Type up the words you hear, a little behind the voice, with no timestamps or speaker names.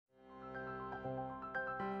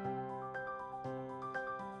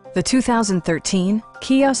The 2013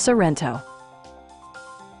 Kia Sorento.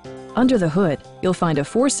 Under the hood, you'll find a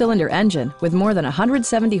 4-cylinder engine with more than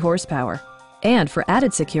 170 horsepower. And for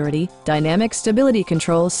added security, dynamic stability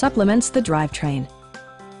control supplements the drivetrain.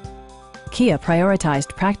 Kia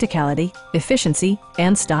prioritized practicality, efficiency,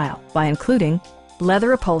 and style by including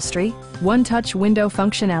leather upholstery, one-touch window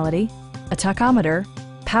functionality, a tachometer,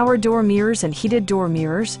 power door mirrors and heated door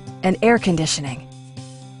mirrors, and air conditioning.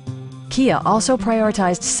 Kia also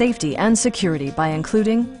prioritized safety and security by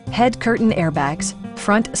including head curtain airbags,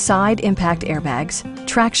 front side impact airbags,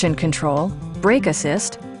 traction control, brake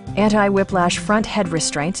assist, anti-whiplash front head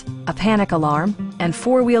restraints, a panic alarm, and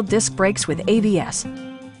 4-wheel disc brakes with ABS.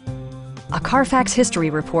 A Carfax history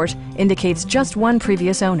report indicates just one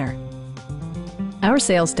previous owner. Our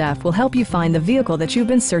sales staff will help you find the vehicle that you've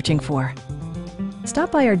been searching for.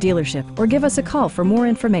 Stop by our dealership or give us a call for more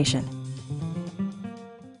information.